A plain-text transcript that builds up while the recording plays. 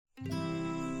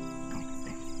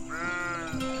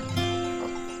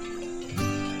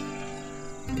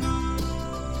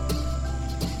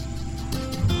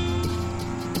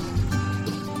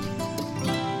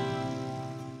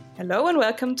Hello and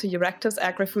welcome to Euractiv's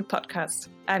Agri-Food Podcast.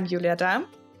 I'm Julia Dahm.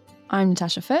 I'm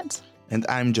Natasha Fitt. And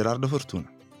I'm Gerardo Fortuna.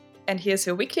 And here's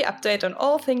your weekly update on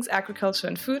all things agriculture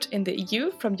and food in the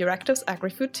EU from Euractiv's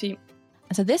Agri-Food team.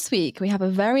 So this week we have a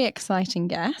very exciting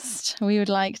guest. We would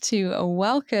like to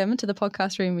welcome to the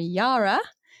podcast room Yara.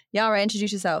 Yara,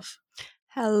 introduce yourself.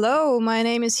 Hello, my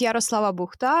name is Yaroslava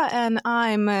Buchta and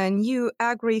I'm a new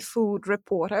agri-food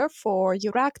reporter for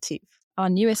Euractiv. Our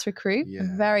newest recruit. Yeah.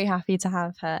 I'm very happy to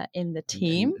have her in the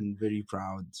team. And very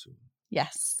proud to.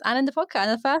 Yes, and in the podcast,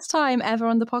 and the first time ever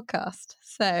on the podcast.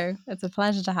 So it's a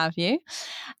pleasure to have you.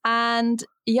 And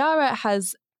Yara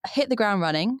has hit the ground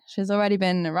running. She's already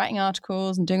been writing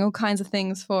articles and doing all kinds of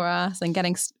things for us and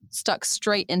getting stuck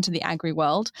straight into the agri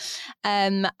world.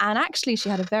 And actually, she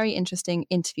had a very interesting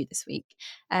interview this week.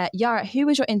 Yara, who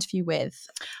was your interview with?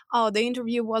 Oh, the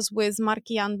interview was with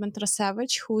Markian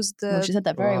Dmitrasevich, who's the... Oh, she said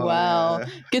that very well. Yeah.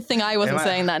 Good thing I wasn't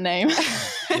saying that name.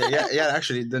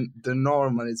 Actually, the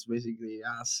normal is basically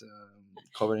us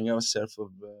covering ourselves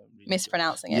of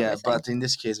Mispronouncing Yeah, everything. but in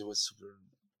this case, it was super.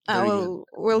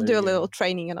 We'll do a Very little good.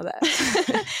 training on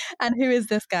that. And who is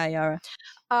this guy, Yara?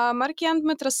 Markian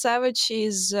Dmitrasevich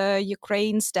is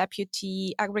Ukraine's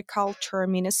deputy agriculture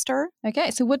minister.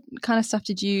 Okay, so what kind of stuff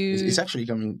did you... It's actually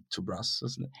coming to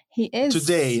Brussels, isn't it? He is.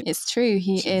 Today. It's true.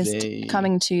 He is Today.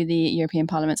 coming to the European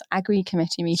Parliament's Agri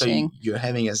Committee meeting. So you're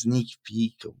having a sneak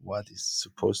peek of what is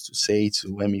supposed to say to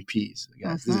MEPs.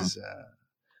 Guys, Mhm. this is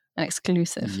An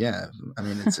exclusive. yeah. I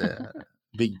mean, it's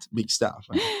big stuff.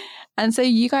 And so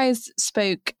you guys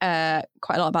spoke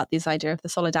quite a lot about this idea of the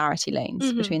solidarity lanes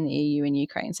Mhm. between the EU and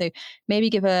Ukraine. So maybe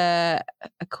give a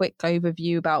quick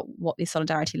overview about what these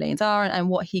solidarity lanes are and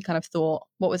what he kind of thought.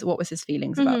 What was his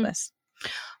feelings about Mhm. this?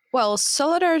 Well,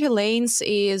 solidarity lanes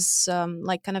is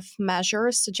like kind of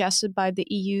measures suggested by the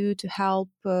EU to help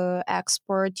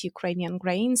export Ukrainian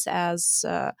grains as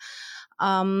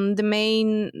the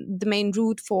main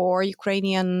route for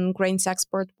Ukrainian grains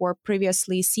export were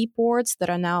previously seaports that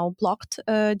are now blocked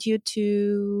due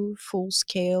to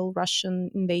full-scale Russian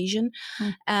invasion,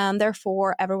 and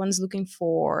therefore everyone's looking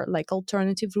for like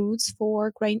alternative routes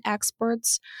for grain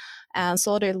exports, and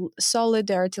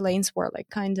solidarity lanes were like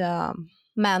kind of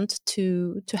meant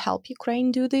to help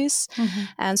Ukraine do this.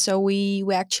 And so we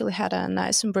actually had a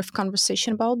nice and brief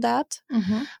conversation about that.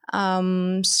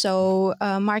 So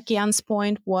Markian's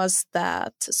point was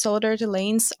that solidarity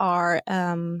lanes are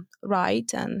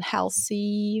right and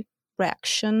healthy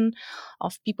reaction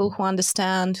of people who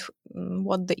understand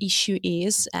what the issue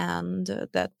is and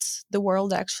that the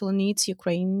world actually needs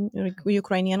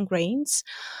Ukrainian grains.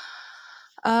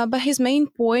 But his main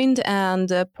point, and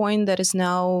the point that is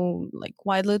now like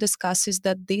widely discussed, is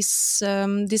that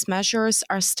these measures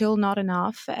are still not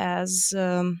enough, as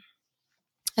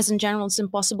in general it's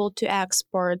impossible to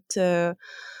export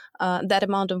that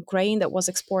amount of grain that was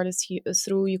exported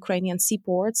through Ukrainian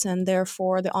seaports, and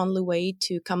therefore the only way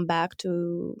to come back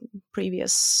to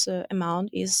previous amount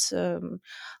is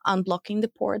unblocking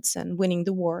the ports and winning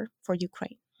the war for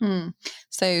Ukraine.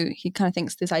 So he kind of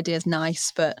thinks this idea is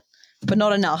nice, but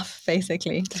not enough,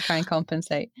 basically, to try and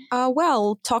compensate.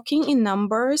 Well, talking in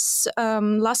numbers,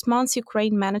 last month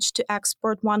Ukraine managed to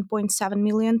export 1.7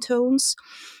 million tons,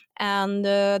 and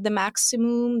the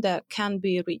maximum that can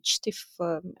be reached if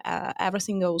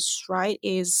everything goes right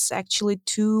is actually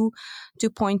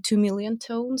 2.2 million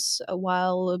tons,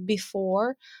 while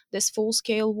before this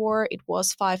full-scale war it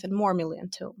was 5 and more million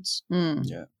tons.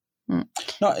 Yeah.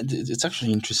 No, it's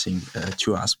actually interesting.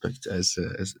 Two aspects as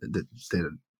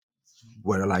that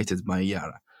were highlighted by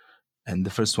Yara, and the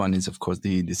first one is of course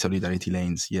the solidarity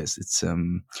lanes. Yes, it's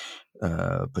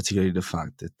particularly the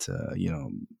fact that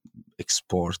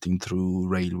exporting through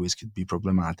railways could be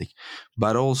problematic,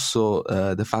 but also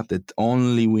the fact that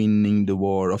only winning the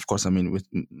war, of course, I mean,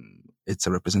 it's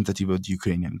a representative of the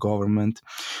Ukrainian government,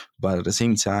 but at the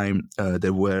same time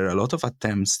there were a lot of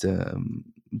attempts,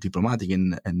 diplomatic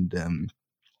and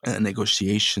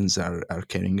negotiations are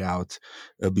carrying out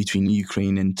between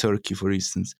Ukraine and Turkey, for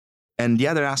instance. And the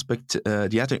other aspect,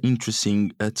 the other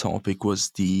interesting topic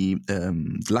was the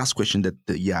last question that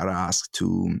Yara asked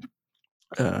to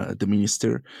the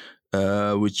minister,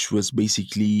 which was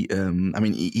basically,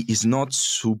 he is not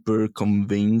super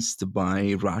convinced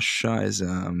by Russia as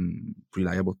a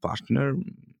reliable partner.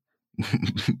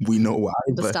 We know why,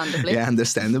 Understandably.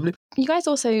 understandably. You guys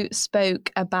also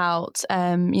spoke about,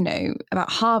 about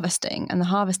harvesting, and the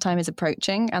harvest time is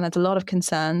approaching, and there's a lot of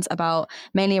concerns about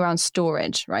mainly around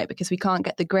storage, right? Because we can't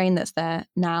get the grain that's there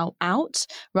now out.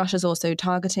 Russia's also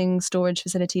targeting storage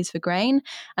facilities for grain,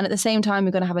 and at the same time,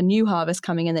 we're going to have a new harvest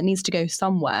coming in that needs to go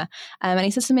somewhere. And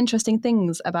he said some interesting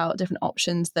things about different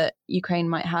options that Ukraine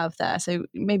might have there. So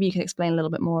maybe you could explain a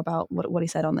little bit more about what he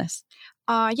said on this.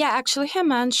 Actually, he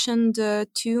mentioned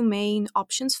two main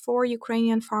options for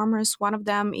Ukrainian farmers. One of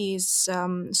them is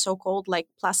so-called like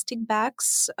plastic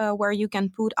bags, where you can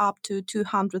put up to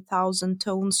 200,000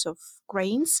 tons of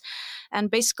grains. And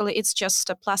basically, it's just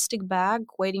a plastic bag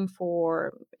waiting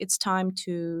for its time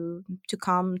to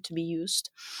come to be used.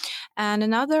 And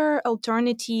another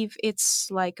alternative,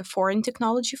 it's like a foreign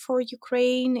technology for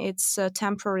Ukraine. It's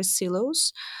temporary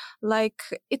silos. Like,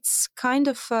 it's kind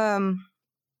of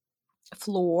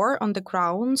floor on the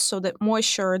ground so that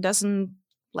moisture doesn't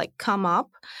like come up,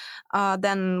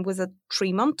 then with a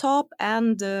trim on top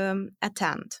and a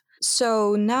tent.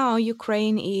 So now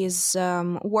Ukraine is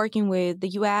working with the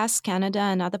US, Canada,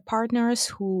 and other partners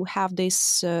who have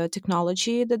this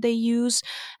technology that they use,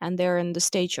 and they're in the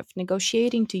stage of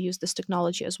negotiating to use this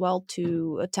technology as well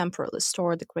to temporarily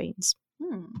store the grains.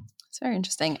 It's very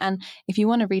interesting. And if you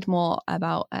want to read more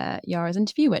about Yara's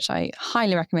interview, which I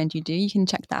highly recommend you do, you can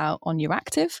check that out on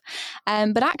Euractiv.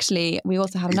 But actually, we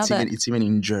also have another... It's even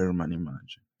in German,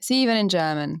 imagine. It's even in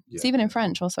German. Yeah. It's even in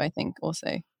French also, I think,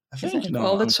 also. I think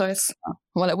all the choice.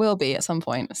 Well, it will be at some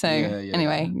point. So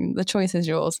anyway, the choice is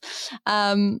yours.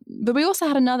 But we also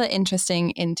had another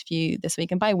interesting interview this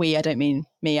week. And by we, I don't mean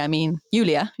me, I mean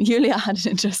Yulia. Yulia had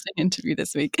an interesting interview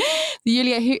this week.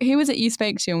 Yulia, who was it you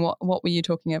spoke to, and what were you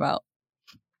talking about?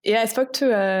 Yeah, I spoke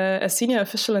to a senior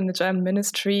official in the German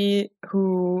ministry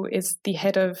who is the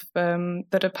head of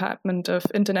the Department of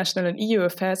International and EU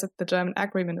Affairs at the German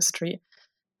Agri-Ministry.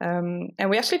 And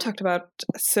we actually talked about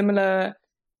similar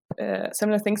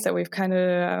things that we've kind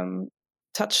of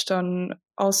touched on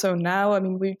also now. I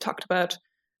mean, we talked about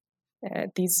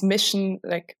these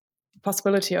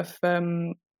possibility of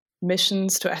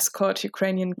missions to escort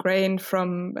Ukrainian grain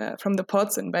from the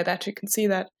ports, and by that you can see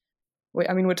that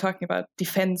we're talking about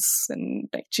defense and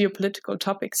like geopolitical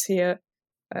topics here,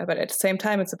 but at the same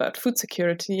time it's about food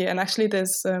security. And actually,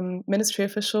 this ministry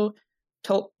official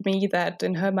told me that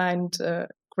in her mind,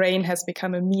 grain has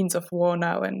become a means of war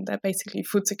now, and that basically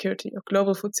food security or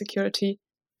global food security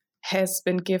has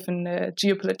been given a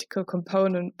geopolitical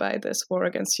component by this war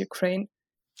against Ukraine.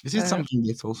 Is it something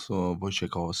that also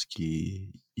Wojciechowski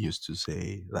used to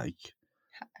say?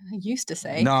 Used to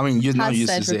say? No, I mean, you has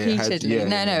used said to say. repeatedly.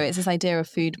 No, it's this idea of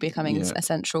food becoming a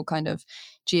central kind of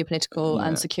geopolitical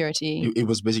and security. It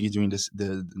was basically doing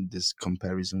this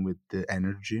comparison with the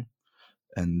energy.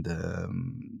 And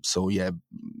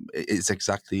it's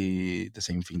exactly the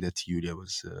same thing that Yulia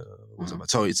was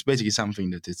about. So it's basically something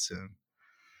that it's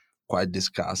quite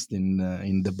discussed in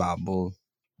the bubble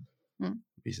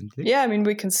recently. Yeah, I mean,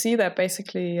 we can see that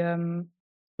basically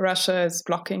Russia is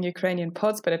blocking Ukrainian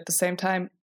ports, but at the same time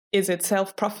is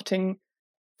itself profiting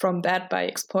from that by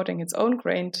exporting its own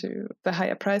grain to the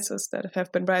higher prices that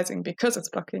have been rising because it's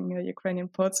blocking Ukrainian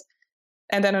ports.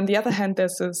 And then on the other hand,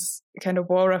 there's this kind of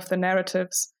war of the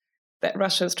narratives that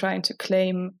Russia is trying to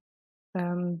claim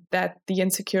that the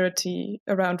insecurity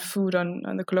around food on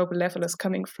the global level is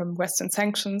coming from Western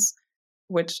sanctions,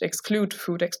 which exclude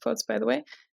food exports, by the way,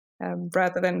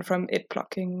 rather than from it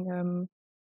blocking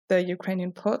the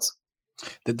Ukrainian ports.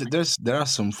 There are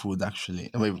some food actually,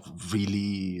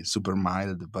 really super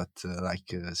mild, but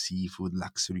seafood,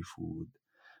 luxury food.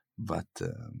 But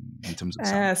in terms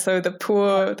of so the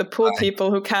poor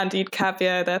people who can't eat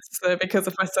caviar, that's because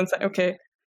of Western. Okay,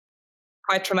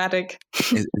 quite traumatic.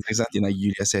 It's exactly like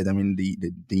Yulia said. I mean,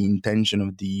 the intention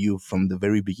of the EU from the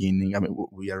very beginning. I mean,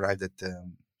 we arrived at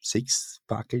the sixth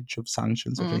package of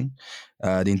sanctions. I think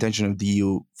the intention of the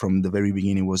EU from the very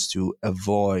beginning was to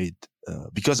avoid,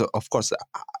 because of course,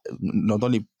 not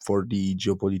only for the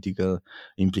geopolitical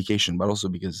implication, but also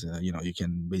because you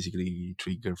can basically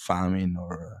trigger famine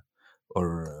or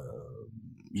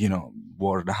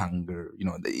world hunger.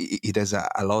 It has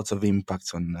a lot of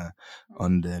impacts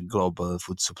on the global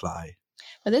food supply.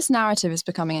 But this narrative is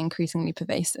becoming increasingly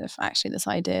pervasive, actually, this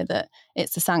idea that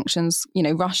it's the sanctions,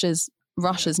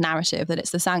 Russia's narrative that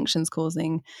it's the sanctions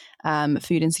causing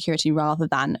food insecurity rather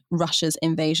than Russia's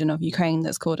invasion of Ukraine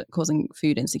that's causing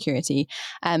food insecurity,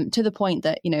 to the point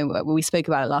that, we spoke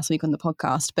about it last week on the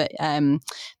podcast, but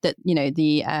that,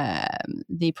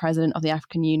 the president of the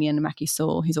African Union, Macky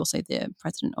Sall, who's also the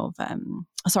president of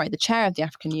the chair of the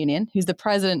African Union, who's the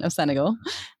president of Senegal,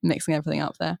 mixing everything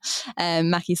up there,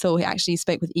 Macky Sall, he actually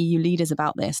spoke with EU leaders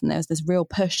about this, and there's this real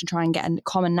push to try and get a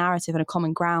common narrative and a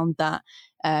common ground that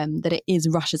it is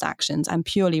Russia's actions and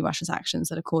purely Russia's actions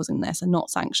that are causing this and not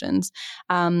sanctions.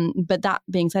 But that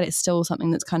being said, it's still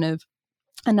something that's kind of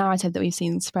a narrative that we've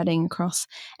seen spreading across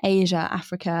Asia,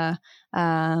 Africa,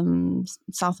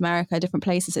 South America, different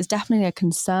places. It's definitely a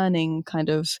concerning kind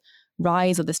of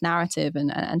rise of this narrative,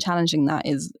 and challenging that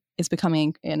is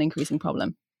becoming an increasing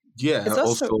problem. Yeah,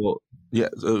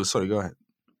 sorry, go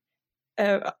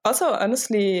ahead. Also,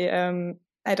 honestly,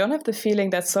 I don't have the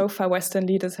feeling that so far Western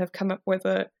leaders have come up with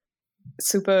a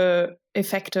super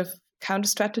effective counter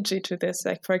strategy to this.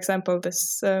 Like, for example,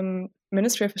 this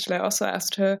ministry official, I also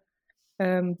asked her,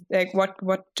 like,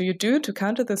 what do you do to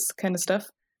counter this kind of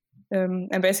stuff?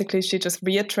 And basically, she just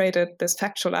reiterated this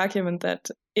factual argument that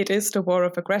it is the war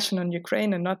of aggression on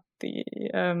Ukraine and not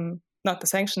the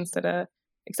sanctions that are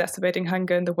exacerbating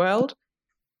hunger in the world.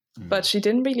 But she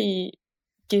didn't really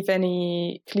give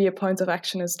any clear points of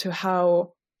action as to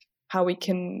how we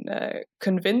can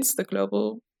convince the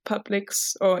global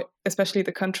publics, or especially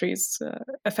the countries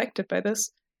affected by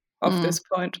this, of this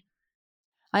point.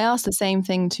 I asked the same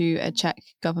thing to a Czech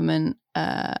government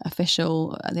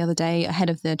official the other day ahead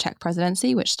of the Czech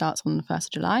presidency, which starts on the 1st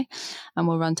of July and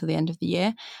will run till the end of the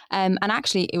year. And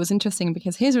actually, it was interesting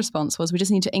because his response was, we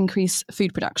just need to increase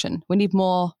food production. We need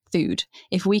more food.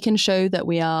 If we can show that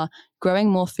we are growing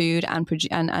more food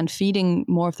and feeding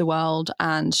more of the world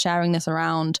and sharing this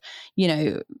around,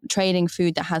 trading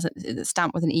food that has a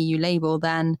stamp with an EU label,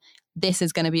 then this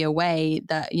is going to be a way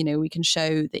that, we can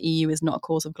show the EU is not a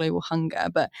cause of global hunger.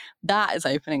 But that is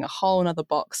opening a whole nother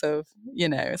box of,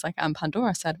 it's like, and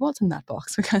Pandora said, what's in that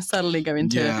box? We're going to suddenly go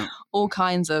into all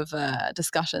kinds of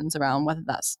discussions around whether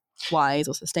that's wise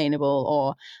or sustainable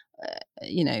or,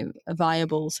 a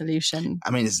viable solution.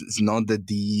 I mean, it's not that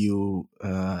the EU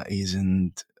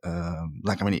isn't,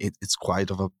 it's quite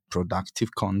of a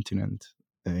productive continent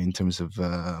in terms of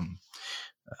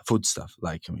food stuff.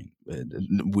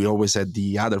 We always had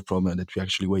the other problem that we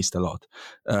actually waste a lot.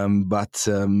 But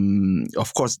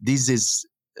of course, this is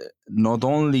not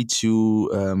only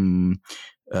to,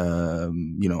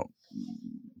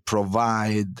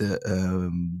 provide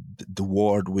the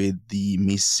world with the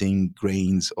missing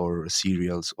grains or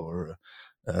cereals or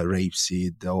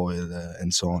rapeseed oil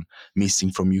and so on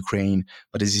missing from Ukraine,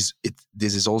 but this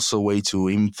is also a way to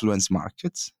influence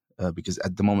markets. Because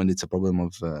at the moment it's a problem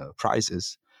of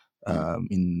prices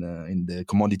in the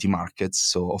commodity markets.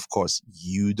 So of course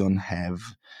you don't have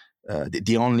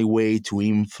the only way to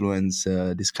influence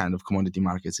this kind of commodity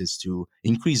markets is to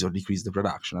increase or decrease the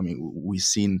production. I mean, we've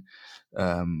seen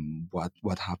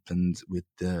what happened with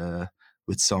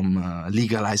some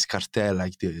legalized cartel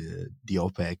like the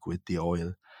OPEC with the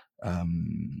oil.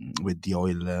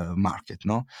 Market,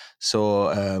 no. So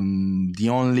the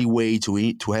only way to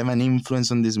have an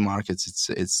influence on these markets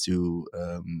it's to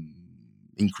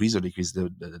increase or decrease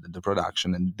the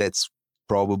production, and that's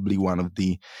probably one of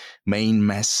the main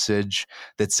message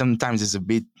that sometimes is a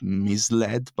bit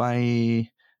misled by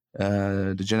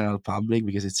the general public,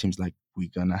 because it seems like we're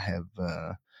gonna have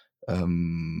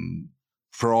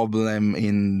problem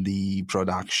in the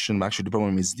production, but actually the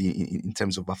problem is in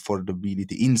terms of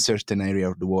affordability in certain area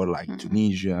of the world, like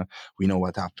Tunisia. We know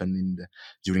what happened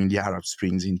during the Arab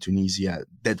Springs in Tunisia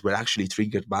that were actually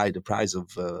triggered by the price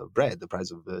of bread, the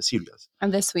price of cereals.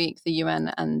 And this week, the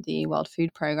UN and the World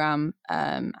Food Programme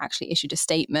actually issued a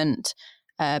statement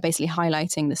basically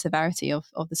highlighting the severity of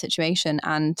the situation.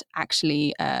 And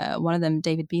actually, one of them,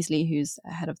 David Beasley, who's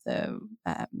head of the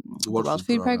World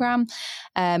Food Programme,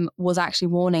 was actually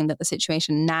warning that the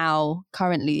situation now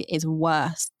currently is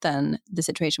worse than the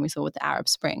situation we saw with the Arab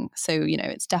Spring. So,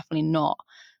 it's definitely not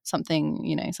something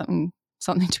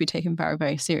to be taken very,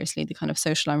 very seriously, the kind of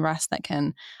social unrest that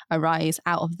can arise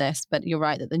out of this. But you're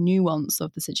right that the nuance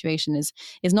of the situation is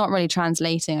not really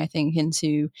translating, I think,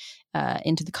 into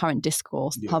the current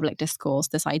discourse, the public discourse,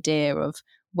 this idea of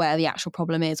where the actual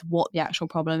problem is, what the actual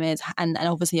problem is. And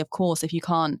obviously, of course, if you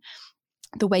can't,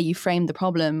 the way you frame the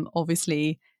problem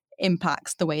obviously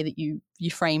impacts the way that you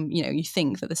frame, you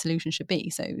think that the solution should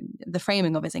be. So the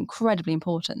framing of it is incredibly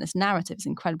important. This narrative is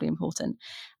incredibly important.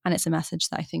 And it's a message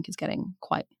that I think is getting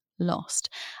quite lost.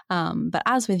 But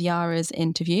as with Yara's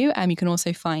interview, you can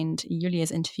also find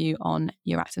Julia's interview on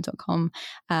Euractiv.com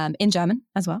in German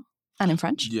as well, and in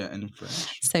French. Yeah, and in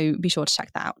French. So be sure to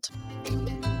check that out.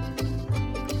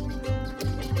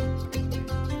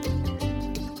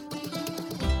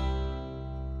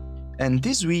 And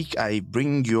this week, I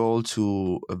bring you all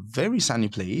to a very sunny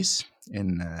place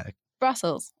in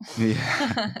Brussels.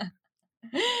 Yeah.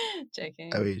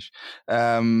 Joking. I wish.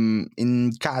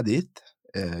 In Cádiz,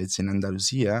 it's in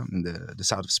Andalusia, in the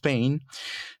south of Spain.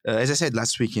 As I said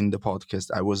last week in the podcast,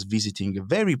 I was visiting a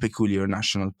very peculiar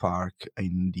national park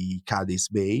in the Cádiz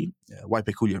Bay. Why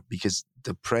peculiar? Because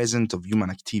the presence of human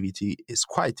activity is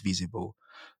quite visible.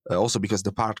 Also because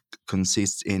the park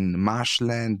consists in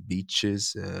marshland,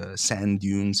 beaches, sand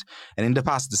dunes. And in the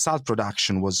past, the salt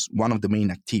production was one of the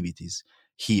main activities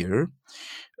here.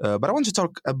 But I want to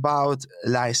talk about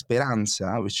La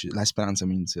Esperanza, which La Esperanza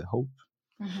means hope.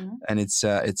 Mm-hmm. And it's we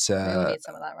all need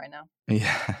some of that right now.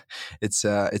 Yeah, it's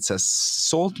a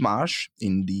salt marsh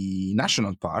in the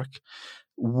national park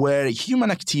where human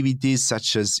activities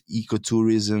such as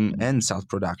ecotourism and salt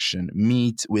production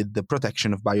meet with the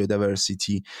protection of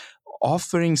biodiversity,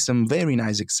 offering some very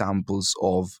nice examples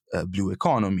of blue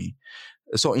economy.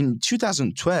 So in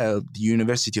 2012, the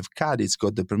University of Cádiz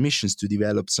got the permissions to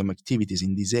develop some activities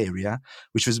in this area,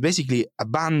 which was basically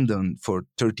abandoned for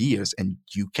 30 years. And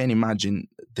you can imagine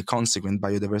the consequent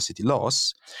biodiversity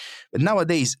loss. But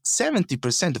nowadays,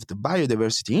 70% of the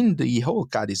biodiversity in the whole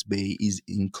Cádiz Bay is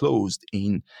enclosed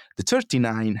in the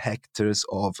 39 hectares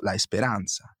of La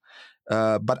Esperanza.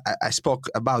 But I spoke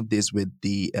about this with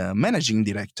the managing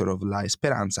director of La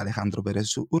Esperanza, Alejandro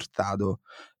Pérez Hurtado,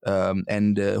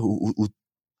 and who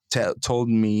told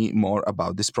me more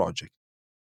about this project.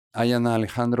 I am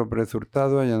Alejandro Pérez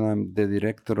Hurtado. I am the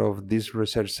director of this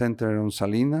research center on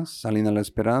Salinas La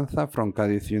Esperanza from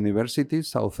Cádiz University,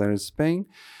 southern Spain.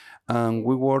 And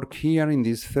we work here in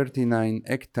these 39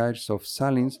 hectares of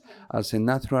salins as a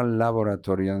natural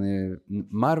laboratory, and a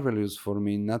marvelous for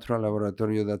me natural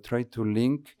laboratory that try to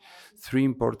link three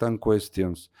important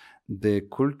questions: the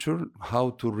culture,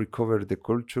 how to recover the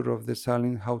culture of the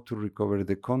saline, how to recover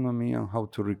the economy, and how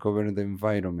to recover the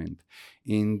environment.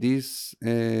 In this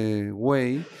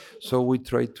way, so we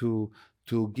try to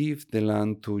give the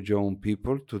land to young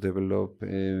people to develop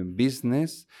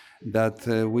business that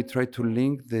we try to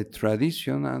link the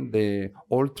tradition and the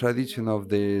old tradition of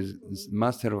the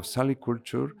Master of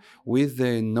Saliculture with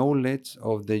the knowledge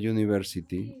of the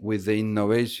university, with the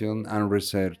innovation and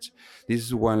research. This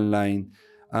is one line.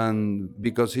 And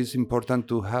because it's important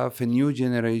to have a new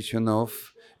generation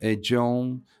of a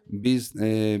young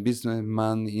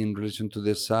businessman in relation to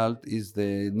the salt, is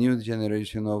the new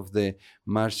generation of the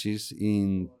marshes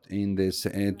in the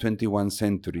 21st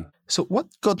century. So what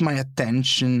got my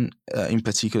attention in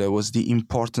particular was the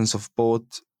importance of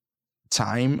both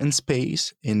time and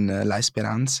space in La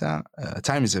Esperanza.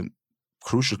 Time is a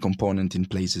crucial component in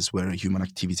places where human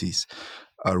activities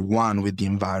are one with the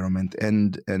environment.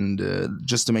 And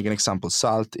just to make an example,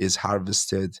 salt is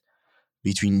harvested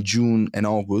between June and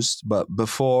August, but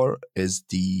before is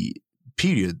the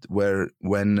period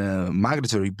when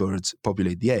migratory birds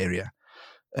populate the area.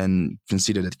 And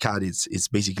consider that Cádiz is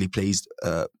basically placed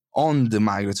on the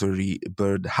migratory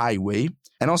bird highway.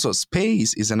 And also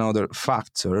space is another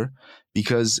factor,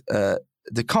 because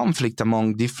the conflict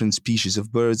among different species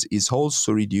of birds is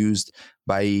also reduced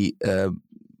by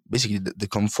basically the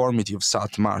conformity of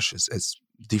salt marshes, as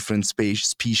different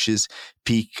species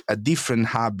pick a different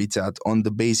habitat on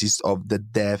the basis of the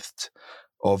depth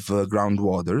of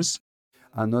groundwaters.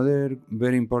 Another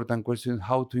very important question,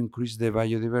 how to increase the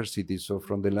biodiversity. So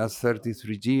from the last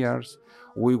 33 years,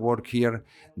 we work here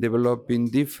developing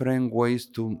different ways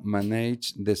to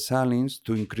manage the salines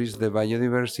to increase the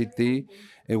biodiversity,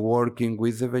 working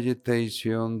with the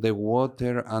vegetation, the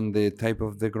water, and the type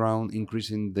of the ground,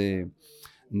 increasing the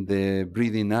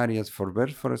breeding areas for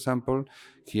birds, for example.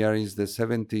 Here is the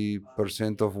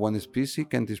 70% of one species,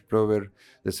 Kentis plover,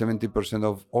 the 70%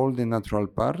 of all the natural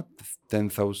part,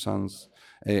 10,000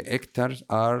 hectares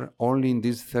are only in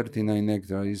these 39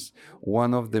 hectares.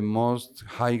 One of the most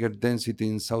higher density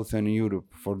in Southern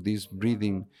Europe for this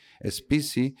breeding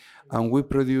species, and we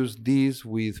produce this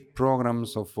with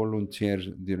programs of volunteers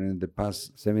during the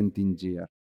past 17 years.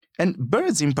 And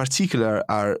birds in particular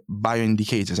are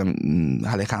bioindicators. I mean,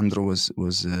 Alejandro was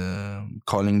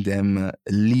calling them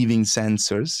living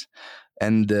sensors.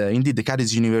 And indeed, the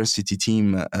Cádiz University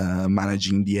team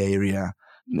managing the area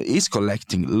is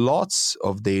collecting lots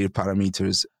of their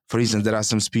parameters. For instance, there are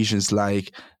some species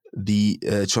like the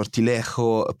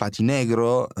Chortilejo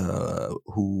patinegro,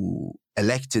 who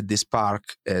elected this park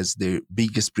as their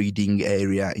biggest breeding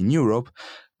area in Europe.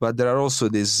 But there are also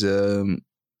this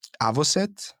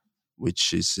avocet,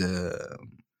 which is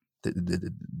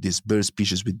this bird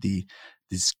species with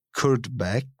this curved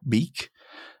beak.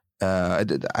 I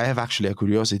have actually a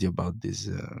curiosity about this.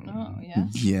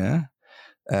 Yeah.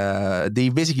 They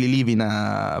basically live in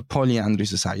a polyandry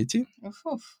society.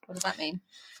 What does that mean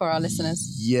for our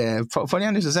listeners? Yeah,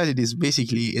 polyandry society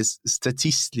is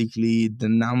statistically the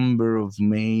number of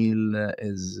male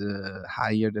is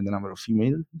higher than the number of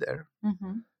female there.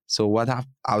 Mm-hmm. So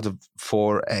out of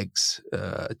 4 eggs,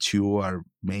 2 are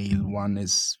male, 1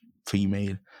 is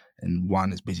female, and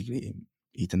 1 is basically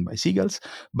eaten by seagulls.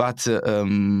 But so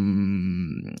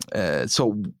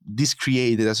this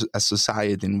created a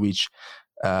society in which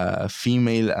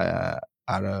female are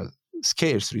a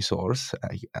scarce resource,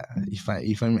 if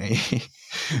I may.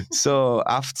 So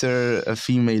after a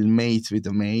female mate with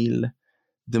a male,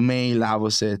 the male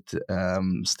opposite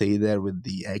stay there with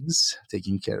the eggs,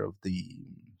 taking care of the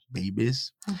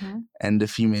babies, and the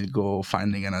female go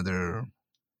finding another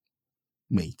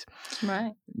mate.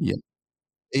 Right.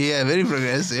 Yeah, very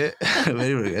progressive.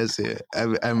 Very progressive.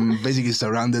 I'm basically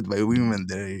surrounded by women.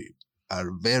 They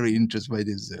are very interested by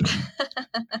this.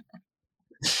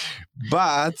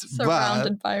 But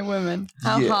Surrounded by women.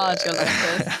 How hard your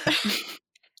life is.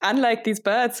 Unlike these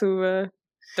birds who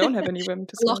don't have any women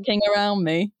to swim. Flocking around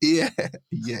me. Yeah,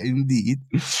 indeed.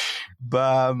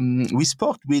 But we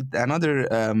spoke with another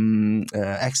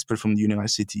expert from the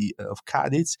University of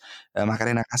Cadiz,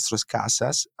 Macarena Castros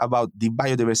Casas, about the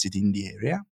biodiversity in the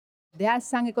area. There are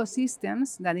some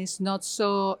ecosystems that is not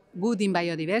so good in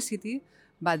biodiversity,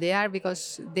 but they are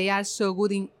because they are so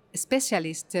good in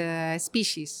specialist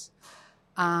species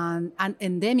and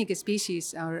endemic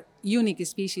species or unique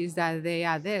species that they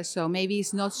are there. So maybe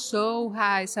it's not so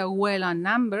high, so well on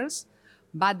numbers,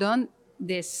 but on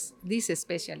these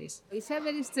specialists. It's a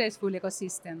very stressful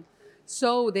ecosystem.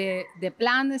 So the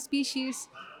plant species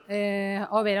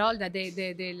overall that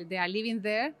they are living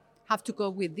there have to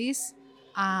cope with this.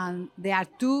 And there are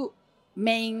 2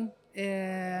 main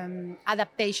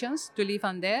adaptations to live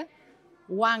on there.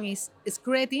 One is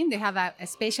excreting. They have a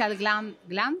special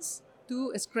glands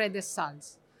to excrete the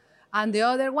salts. And the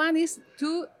other one is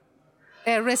to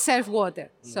reserve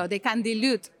water. So they can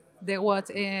dilute the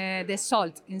water, the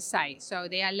salt inside. So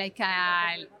they are like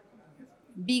a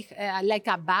big, like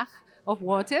a bag of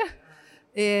water,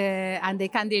 and they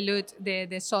can dilute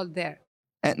the salt there.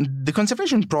 And the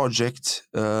conservation project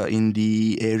in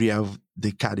the area of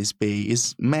the Cadiz Bay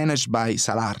is managed by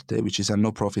Salarte, which is a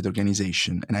no-profit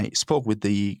organization. And I spoke with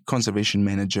the conservation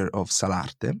manager of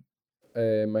Salarte.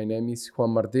 My name is Juan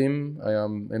Martín. I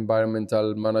am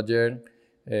environmental manager.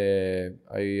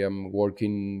 I am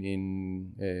working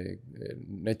in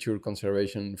nature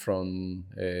conservation from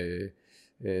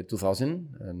 2000,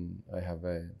 and I have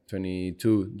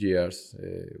 22 years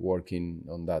working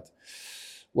on that.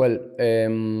 Well,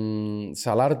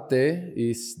 Salarte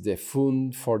is the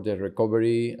fund for the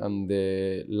recovery and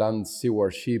the land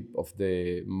stewardship of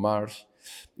the marsh.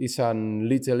 It's a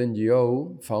little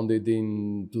NGO founded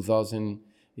in 2000,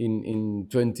 in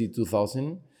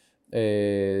 2000,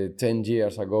 10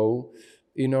 years ago,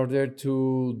 in order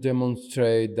to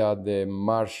demonstrate that the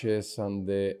marshes and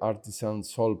the artisan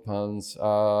salt pans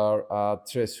are a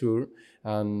treasure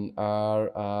and are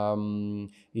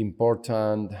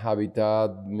important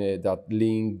habitat that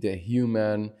link the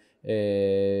human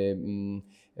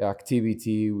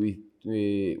activity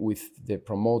with the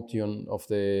promotion of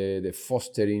the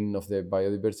fostering of the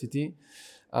biodiversity,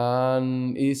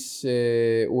 and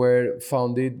were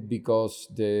founded because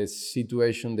the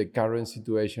current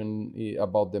situation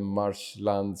about the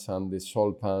marshlands and the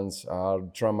salt pans are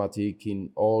dramatic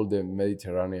in all the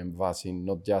Mediterranean basin,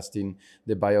 not just in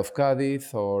the Bay of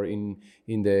Cadiz or in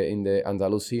the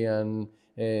Andalusian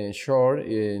shore,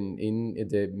 in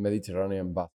the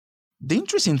Mediterranean basin. The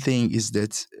interesting thing is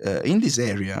that in this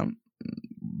area,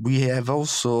 we have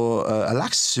also a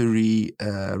luxury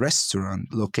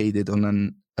restaurant located on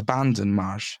an abandoned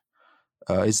marsh.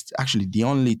 It's actually the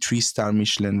only 3-star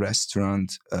Michelin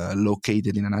restaurant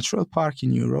located in a natural park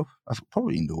in Europe,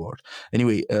 probably in the world.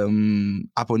 Anyway,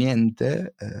 Aponiente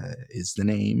is the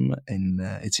name, and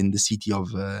it's in the city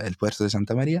of El Puerto de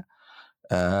Santa Maria.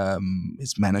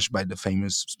 It's managed by the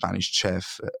famous Spanish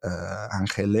chef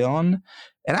Ángel León.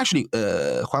 And actually,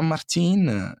 Juan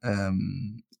Martín,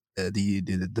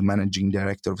 the managing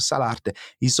director of Salarte,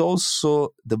 is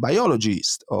also the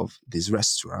biologist of this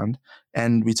restaurant,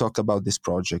 and we talk about this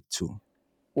project too.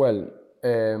 Well,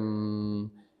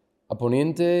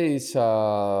 Aponiente is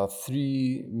a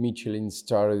 3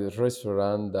 Michelin-starred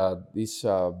restaurant that is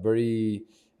a very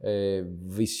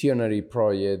visionary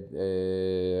project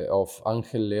of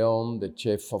Ángel León, the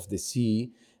chef of the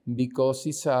sea, because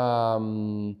it's a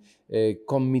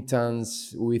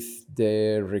committance with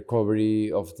the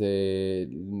recovery of the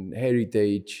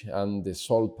heritage and the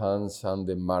salt pans and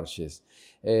the marshes.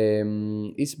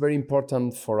 It's very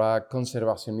important for a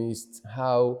conservationist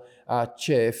how a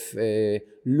chef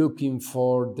looking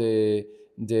for the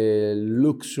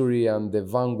luxury and the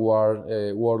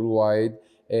vanguard worldwide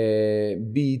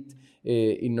beat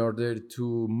in order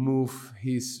to move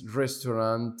his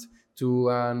restaurant to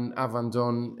an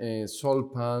abandoned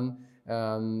salt pan,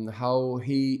 and how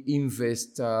he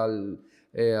invests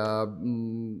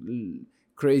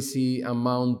crazy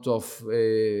amount of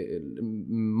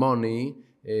money,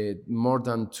 more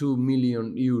than 2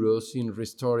 million euros, in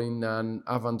restoring an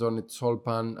abandoned salt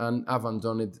pan and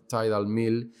abandoned tidal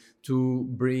mill to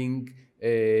bring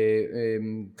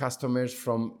customers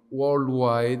from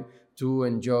worldwide to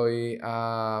enjoy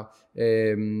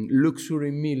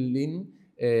luxury meal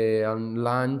and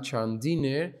lunch and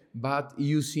dinner, but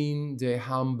using the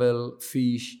humble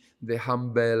fish, the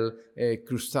humble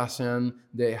crustacean,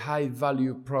 the high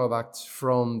value products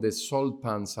from the salt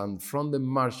pans and from the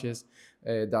marshes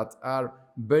that are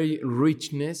very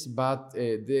richness, but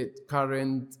the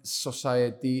current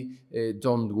society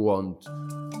don't want.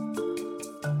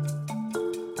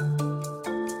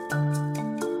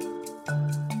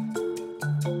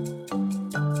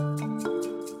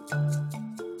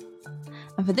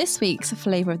 And for this week's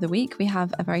Flavour of the Week, we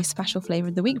have a very special Flavour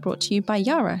of the Week brought to you by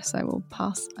Yara. So we'll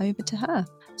pass over to her.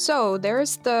 So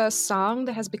there's the song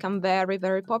that has become very,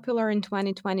 very popular in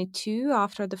 2022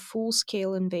 after the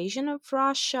full-scale invasion of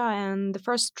Russia. And the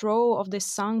first row of this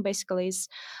song basically is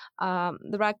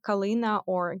the rag Kalina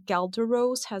or Gelder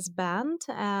Rose has banned.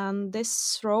 And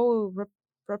this row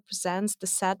represents the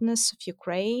sadness of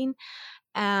Ukraine.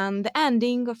 And the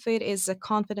ending of it is a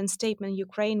confident statement: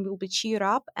 Ukraine will be cheered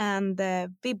up, and the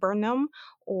viburnum,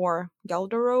 or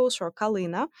Gelder Rose or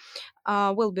Kalina,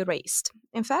 will be raised.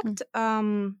 In fact,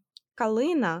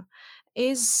 Kalina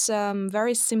is a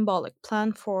very symbolic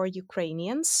plant for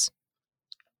Ukrainians,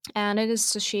 and it is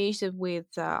associated with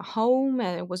home,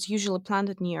 and it was usually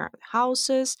planted near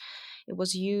houses. It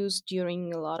was used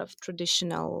during a lot of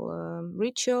traditional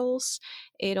rituals.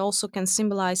 It also can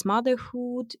symbolize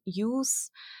motherhood, youth,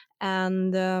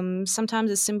 and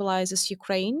sometimes it symbolizes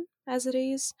Ukraine as it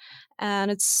is.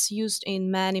 And it's used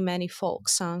in many, many folk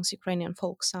songs, Ukrainian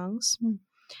folk songs.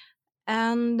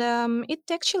 And it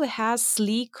actually has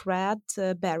sleek red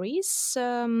berries.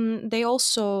 They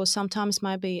also sometimes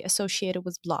might be associated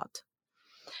with blood.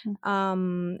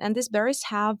 And these berries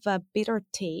have a bitter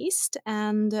taste,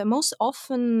 and most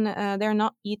often they're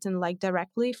not eaten like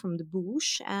directly from the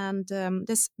bush, and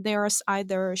there's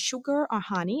either sugar or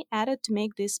honey added to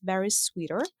make these berries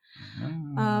sweeter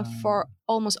for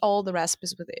almost all the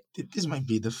recipes with it. This might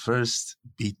be the first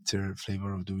bitter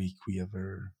flavor of the week we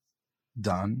ever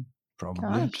done,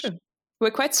 probably. True.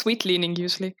 We're quite sweet leaning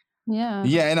usually. Yeah.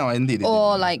 Yeah, no, indeed.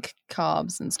 Or like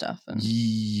carbs and stuff. And...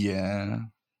 Yeah.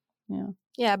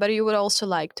 Yeah, but you would also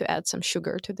like to add some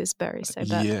sugar to these berries. I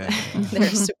bet. Yeah. They're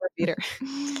super bitter.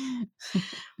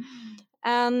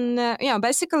 And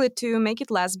basically to make it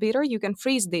less bitter, you can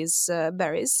freeze these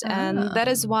berries. And that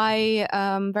is why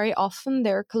very often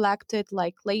they're collected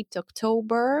like late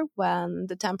October when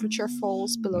the temperature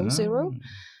falls below zero.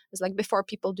 It's like before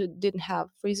people didn't have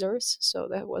freezers, so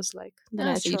that was like the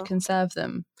natural. So you'd conserve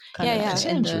them. That's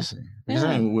interesting. Because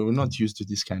I mean, we're not used to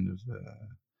this kind of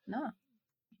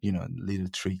little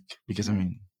trick. Because I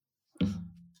mean,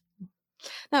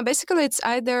 no, basically it's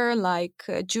either like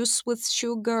juice with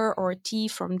sugar or tea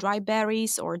from dry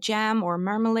berries or jam or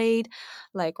marmalade,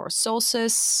 or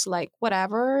sauces, like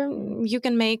whatever. You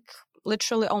can make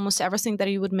literally almost everything that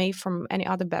you would make from any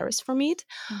other berries from it.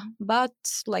 But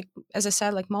as I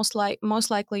said, most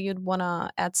likely you'd want to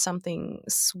add something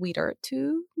sweeter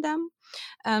to them.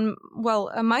 And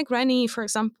my granny, for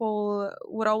example,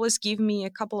 would always give me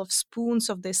a couple of spoons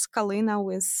of this Kalina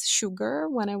with sugar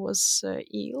when I was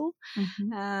ill.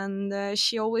 And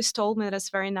she always told me that it's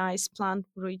a very nice plant,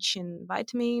 rich in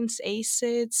vitamins,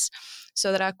 acids,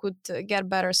 so that I could get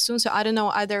better soon. So I don't know,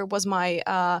 either it was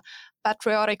my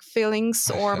patriotic feelings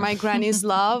or my granny's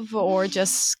love or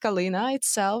just Kalina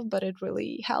itself, but it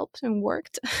really helped and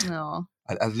worked. No.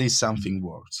 At least something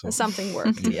worked. So. Something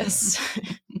worked, yes.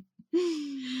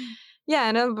 Yeah,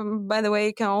 and by the way,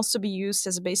 it can also be used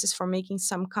as a basis for making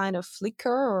some kind of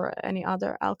liquor or any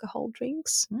other alcohol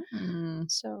drinks.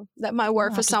 So that might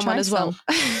work for someone as well.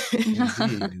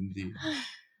 Indeed.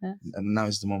 And now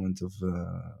is the moment of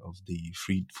the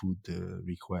free food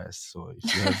request. So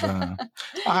if you have,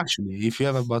 if you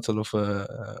have a bottle of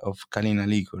Kalina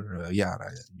liquor,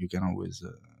 Yara, you can always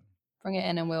bring it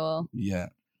in, and we'll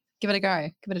Give it a go.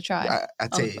 Give it a try.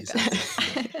 I'd say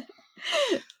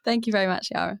Thank you very much,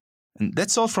 Yara. And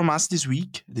that's all from us this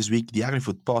week. This week, the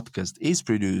AgriFood podcast is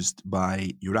produced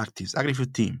by Euractiv's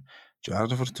AgriFood team,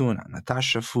 Gerardo Fortuna,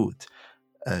 Natasha Foot,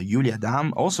 Julia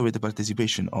Dam, also with the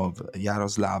participation of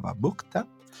Jaroslava Bukta,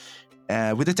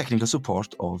 with the technical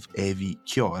support of Evi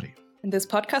Chiori. And this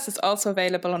podcast is also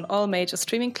available on all major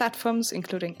streaming platforms,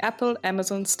 including Apple,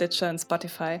 Amazon, Stitcher, and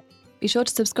Spotify. Be sure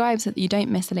to subscribe so that you don't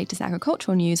miss the latest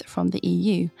agricultural news from the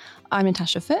EU. I'm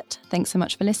Natasha Foot. Thanks so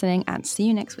much for listening and see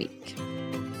you next week.